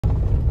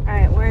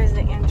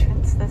There's the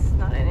entrance. That's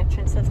not an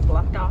entrance, that's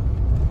blocked off.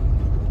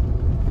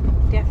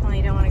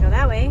 Definitely don't want to go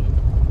that way.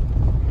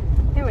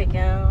 There we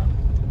go.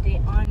 De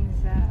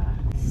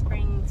Onza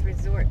Springs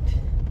Resort.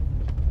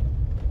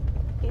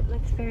 It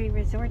looks very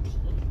resorty.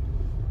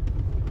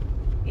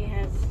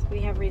 We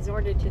have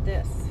resorted to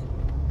this.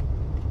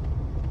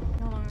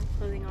 No longer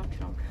clothing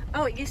optional.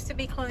 Oh, it used to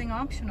be clothing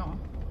optional.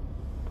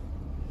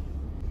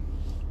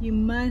 You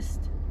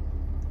must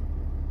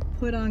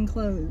put on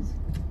clothes.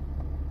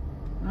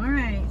 All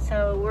right,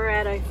 so we're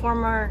at a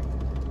former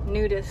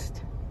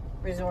nudist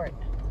resort.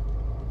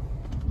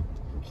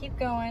 Keep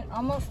going,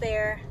 almost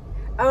there.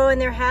 Oh,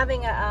 and they're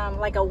having a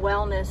like a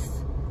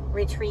wellness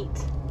retreat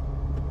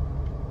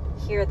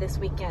here this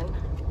weekend.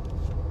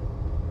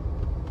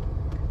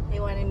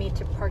 They wanted me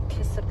to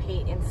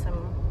participate in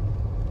some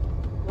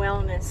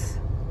wellness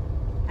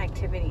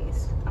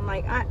activities. I'm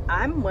like,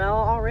 I'm well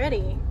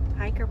already.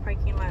 Hiker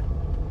parking lot.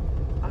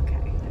 Okay,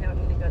 I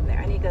don't need to go there.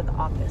 I need to go to the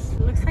office.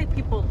 It looks like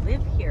people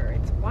live here.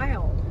 It's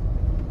wild.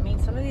 I mean,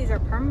 some of these are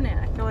permanent.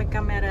 I feel like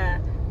I'm at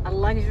a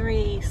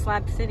luxury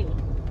slab city.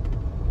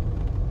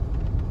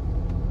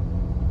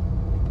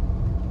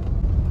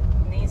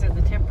 And these are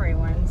the temporary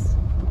ones,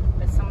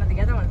 but some of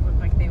the other ones look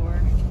like they were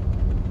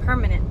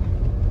permanent.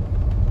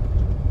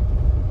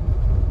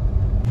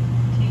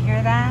 Do you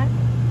hear that?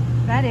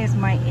 That is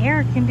my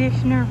air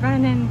conditioner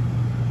running.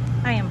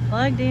 I am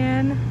plugged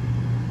in.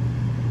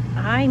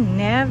 I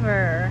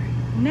never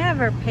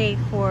pay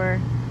for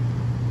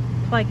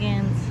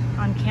plug-ins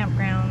on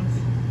campgrounds.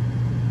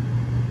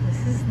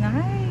 This is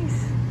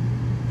nice,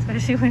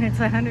 especially when it's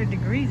 100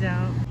 degrees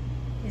out.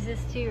 Is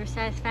this to your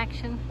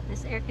satisfaction,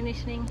 this air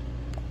conditioning?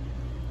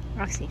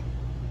 Roxy,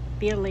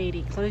 be a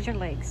lady, close your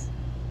legs.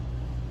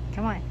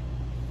 Come on.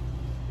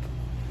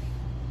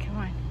 Come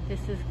on,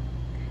 this is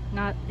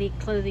not the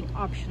clothing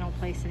optional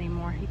place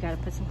anymore. You gotta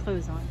put some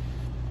clothes on.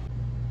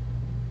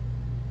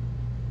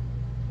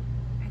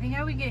 I think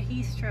I would get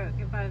heat stroke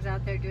if I was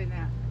out there doing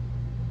that.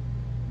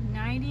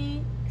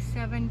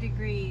 97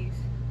 degrees.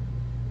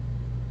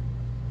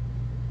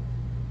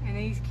 And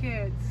these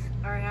kids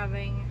are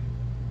having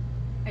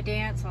a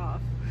dance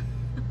off.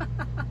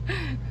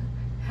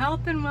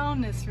 Health and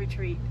wellness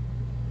retreat.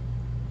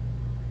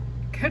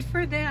 Good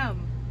for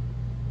them.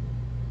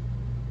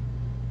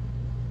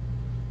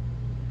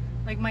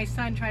 Like my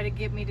son tried to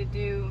get me to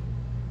do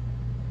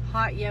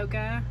hot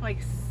yoga. Like,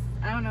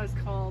 I don't know what it's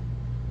called.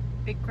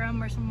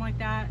 Bikram or something like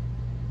that.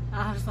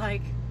 I was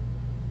like,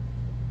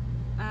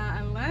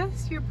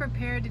 unless you're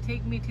prepared to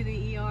take me to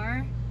the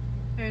ER,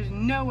 there's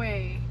no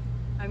way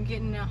I'm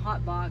getting in a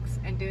hot box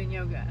and doing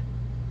yoga.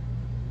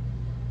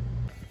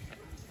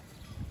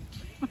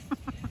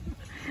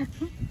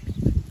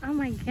 Oh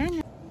my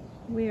goodness.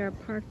 We are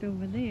parked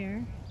over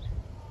there.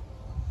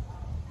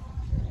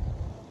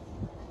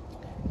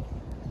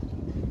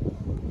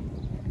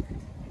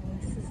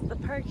 And this is the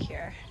park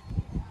here.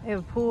 They have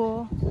a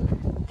pool,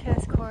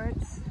 tennis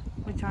courts,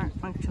 which aren't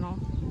functional.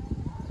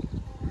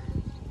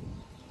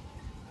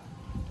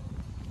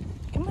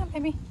 Come on,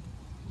 baby.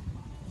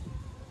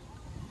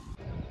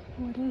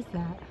 What is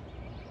that?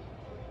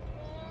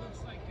 It looks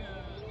like where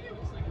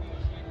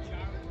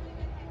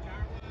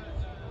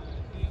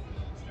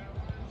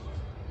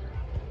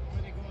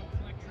they go and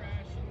collect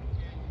trash and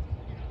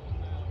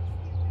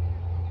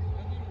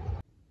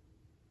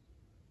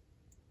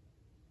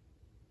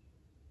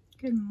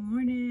Good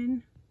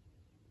morning.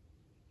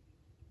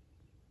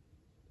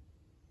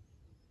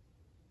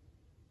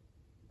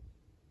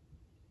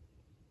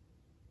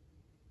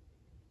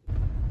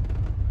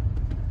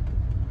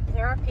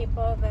 There are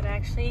people that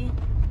actually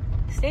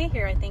stay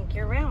here, I think,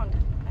 year round.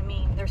 I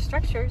mean, they're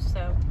structures,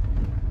 so.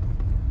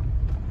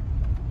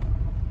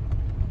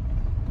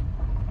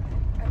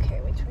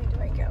 Okay, which way do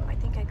I go? I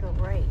think I go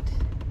right.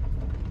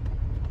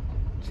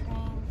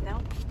 Train,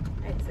 nope,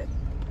 exit.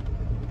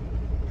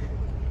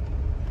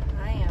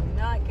 I am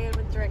not good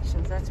with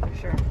directions, that's for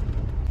sure.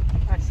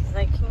 Roxy's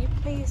like, can you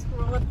please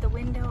roll up the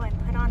window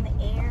and put on the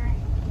air?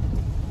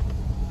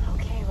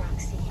 Okay,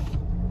 Roxy.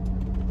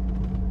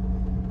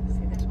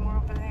 See, there's more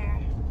over there.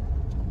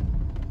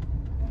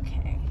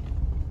 Okay.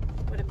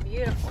 What a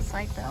beautiful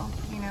sight, though,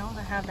 you know,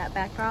 to have that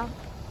backdrop.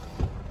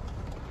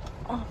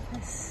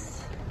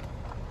 Office.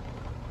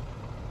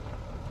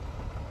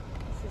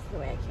 This is the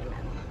way I came in.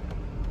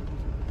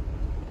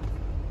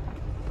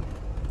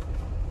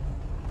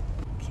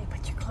 Okay,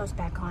 put your clothes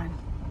back on.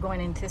 We're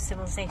going into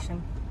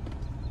civilization.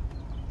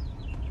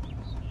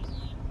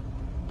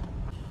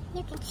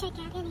 You can check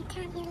out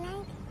anytime you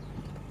like,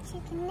 but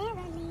you can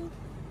never leave.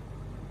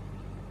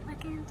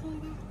 Welcome to the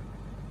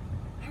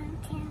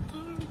Hotel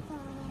California.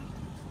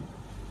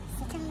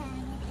 Such a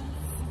lovely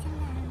place, such a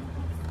lovely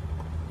place,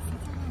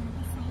 such a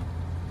lovely sight.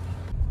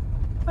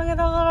 Look at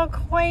the little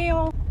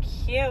quail.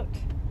 Cute.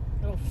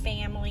 Little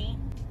family.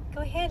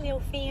 Go ahead, little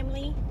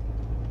family.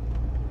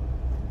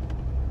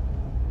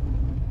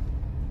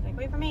 Like,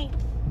 wait for me.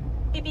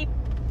 Beep, beep.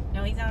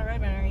 No, he's not a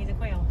roadrunner, he's a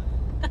quail.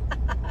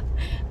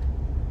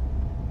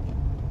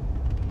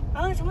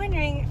 I was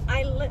wondering,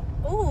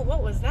 ooh,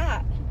 what was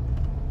that?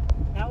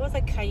 That was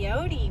a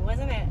coyote,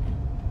 wasn't it?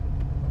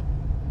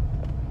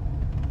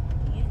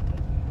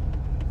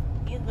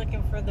 He's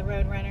looking for the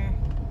roadrunner.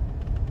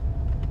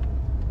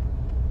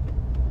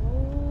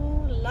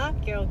 Ooh,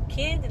 lock your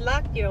kids,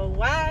 lock your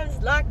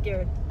wives, lock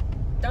your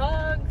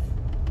dogs.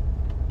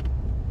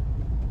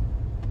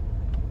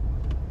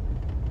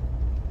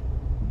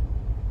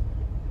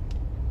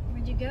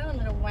 Where'd you go,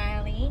 little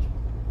Wiley?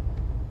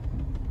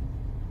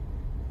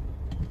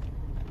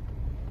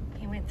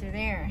 He went through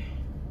there.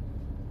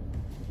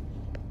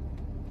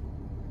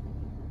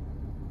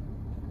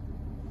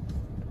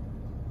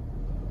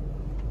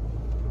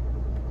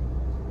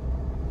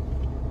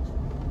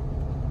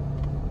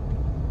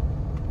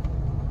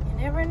 You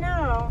never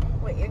know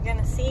what you're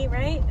gonna see,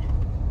 right?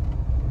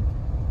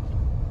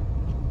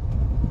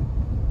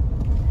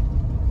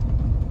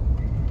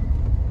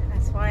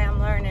 That's why I'm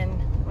learning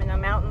when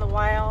I'm out in the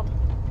wild,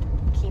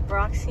 keep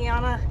Roxy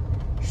on a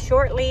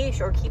short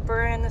leash or keep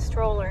her in the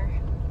stroller.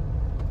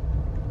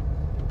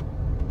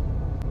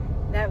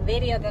 That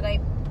video that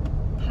I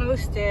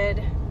posted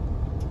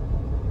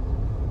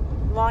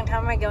a long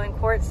time ago in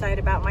Quartzsite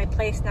about my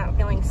place not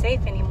feeling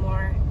safe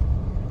anymore,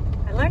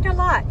 I learned a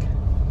lot.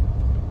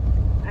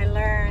 I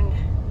learned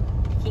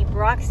to keep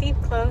Roxy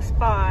close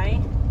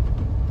by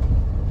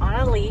on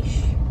a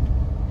leash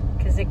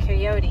because the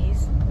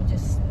coyotes would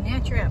just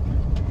snatch her up.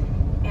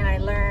 And I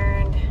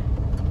learned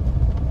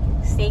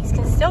snakes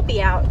can still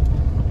be out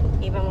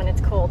even when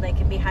it's cold. They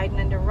can be hiding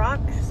under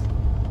rocks.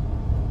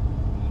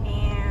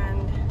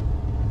 And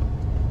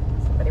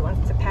somebody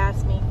wants to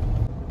pass me.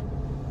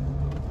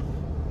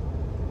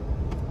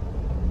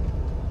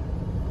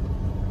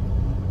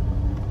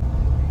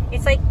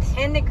 It's like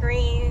 10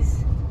 degrees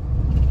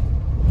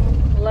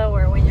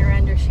lower when you're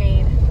under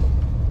shade.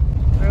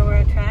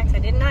 Railroad tracks. I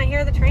did not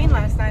hear the train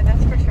last night,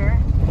 that's for sure.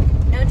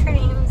 No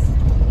trains.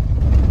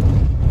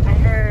 I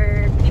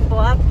heard people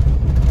up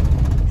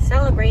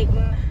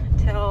celebrating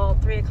till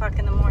 3 o'clock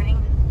in the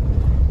morning.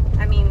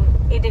 I mean,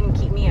 it didn't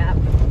keep me up.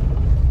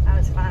 I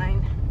was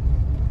fine.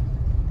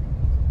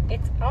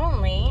 It's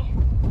only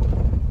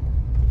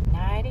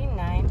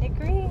 99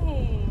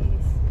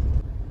 degrees.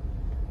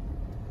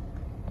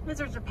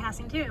 Lizards are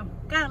passing too.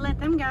 Gotta let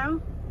them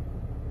go.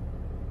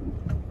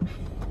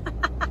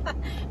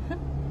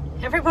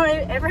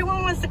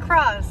 Everyone wants to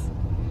cross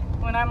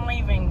when I'm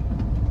leaving.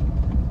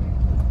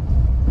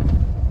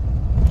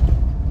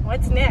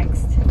 What's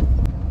next?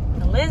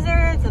 The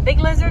lizards, the big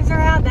lizards are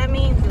out. That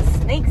means the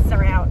snakes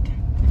are out.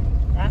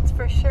 That's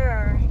for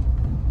sure.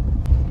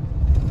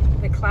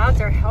 The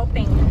clouds are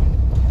helping,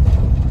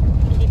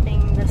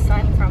 keeping the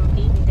sun from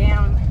beating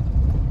down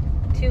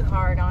too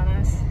hard on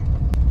us.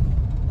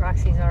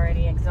 Roxy's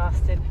already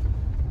exhausted.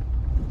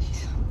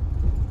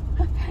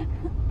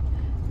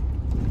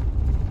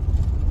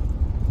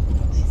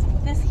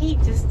 This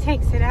heat just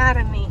takes it out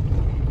of me.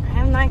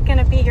 I'm not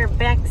gonna be your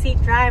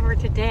backseat driver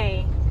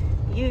today.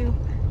 You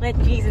let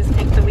Jesus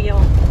take the wheel.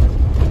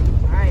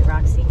 All right,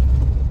 Roxy.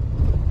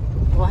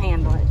 We'll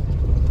handle it.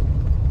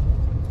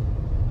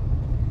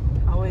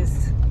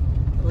 Always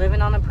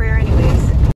living on a prayer anyway.